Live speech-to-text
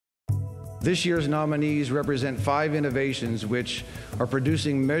This year's nominees represent 5 innovations which are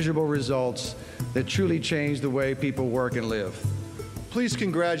producing measurable results that truly change the way people work and live. Please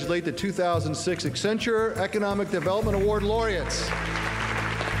congratulate the 2006 Accenture Economic Development Award laureates.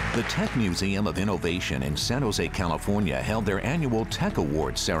 The Tech Museum of Innovation in San Jose, California held their annual Tech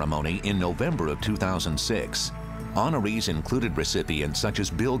Awards ceremony in November of 2006. Honorees included recipients such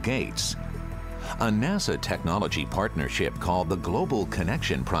as Bill Gates. A NASA technology partnership called the Global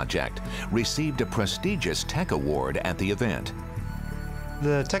Connection Project received a prestigious tech award at the event.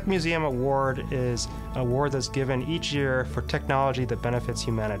 The Tech Museum Award is an award that's given each year for technology that benefits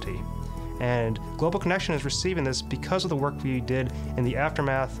humanity. And Global Connection is receiving this because of the work we did in the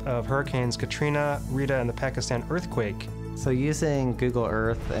aftermath of Hurricanes Katrina, Rita, and the Pakistan earthquake. So using Google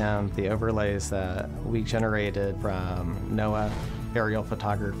Earth and the overlays that we generated from NOAA aerial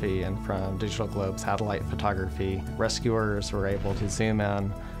photography and from Digital Globe satellite photography, rescuers were able to zoom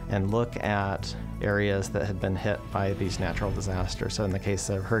in and look at areas that had been hit by these natural disasters. So in the case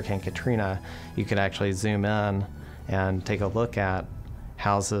of Hurricane Katrina, you could actually zoom in and take a look at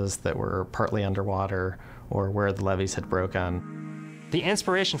houses that were partly underwater or where the levees had broken. The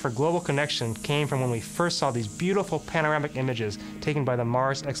inspiration for Global Connection came from when we first saw these beautiful panoramic images taken by the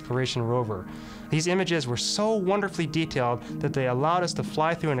Mars Exploration Rover. These images were so wonderfully detailed that they allowed us to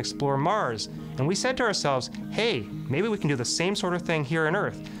fly through and explore Mars. And we said to ourselves, hey, maybe we can do the same sort of thing here on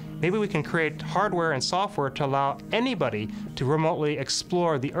Earth. Maybe we can create hardware and software to allow anybody to remotely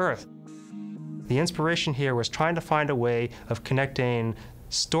explore the Earth. The inspiration here was trying to find a way of connecting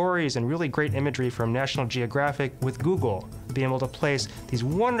stories and really great imagery from National Geographic with Google, being able to place these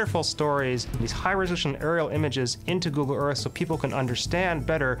wonderful stories, these high-resolution aerial images into Google Earth so people can understand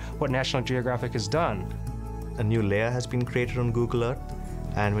better what National Geographic has done. A new layer has been created on Google Earth,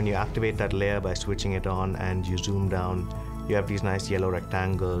 and when you activate that layer by switching it on and you zoom down, you have these nice yellow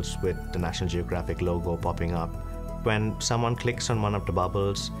rectangles with the National Geographic logo popping up. When someone clicks on one of the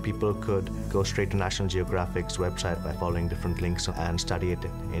bubbles, people could go straight to National Geographic's website by following different links and study it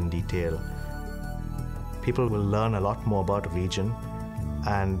in detail. People will learn a lot more about a region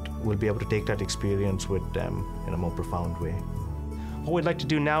and will be able to take that experience with them in a more profound way. What we'd like to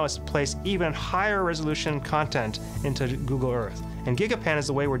do now is place even higher resolution content into Google Earth. And GigaPan is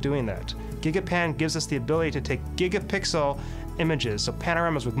the way we're doing that. GigaPan gives us the ability to take gigapixel images, so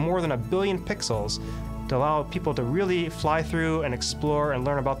panoramas with more than 1 billion pixels, to allow people to really fly through and explore and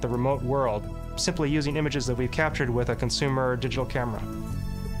learn about the remote world, simply using images that we've captured with a consumer digital camera.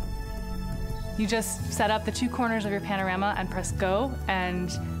 You just set up the 2 corners of your panorama and press go,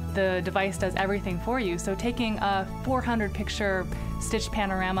 and the device does everything for you. So taking a 400-picture stitched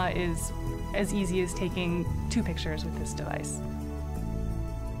panorama is as easy as taking 2 pictures with this device.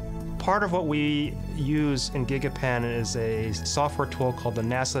 Part of what we use in GigaPan is a software tool called the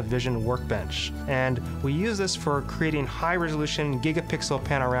NASA Vision Workbench. And we use this for creating high-resolution gigapixel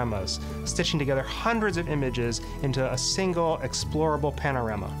panoramas, stitching together hundreds of images into a single explorable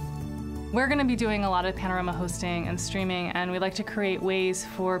panorama. We're going to be doing a lot of panorama hosting and streaming, and we like to create ways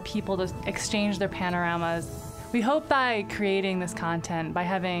for people to exchange their panoramas. We hope by creating this content, by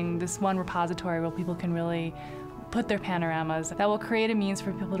having this one repository where people can really put their panoramas, that will create a means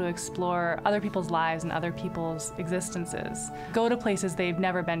for people to explore other people's lives and other people's existences. Go to places they've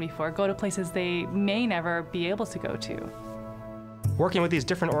never been before, go to places they may never be able to go to. Working with these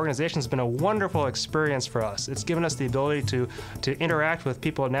different organizations has been a wonderful experience for us. It's given us the ability to interact with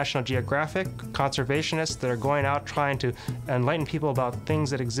people at National Geographic, conservationists that are going out trying to enlighten people about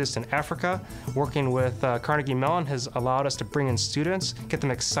things that exist in Africa. Working with Carnegie Mellon has allowed us to bring in students, get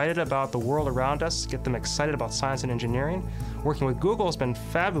them excited about the world around us, get them excited about science and engineering. Working with Google has been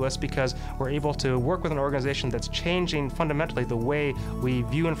fabulous because we're able to work with an organization that's changing fundamentally the way we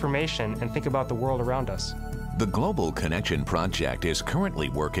view information and think about the world around us. The Global Connection Project is currently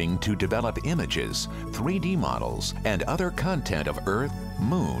working to develop images, 3D models, and other content of Earth,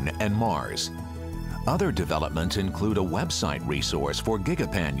 Moon, and Mars. Other developments include a website resource for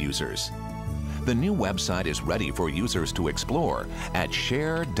GigaPan users. The new website is ready for users to explore at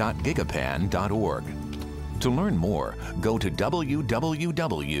share.gigapan.org. To learn more, go to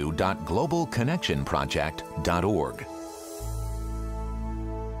www.globalconnectionproject.org.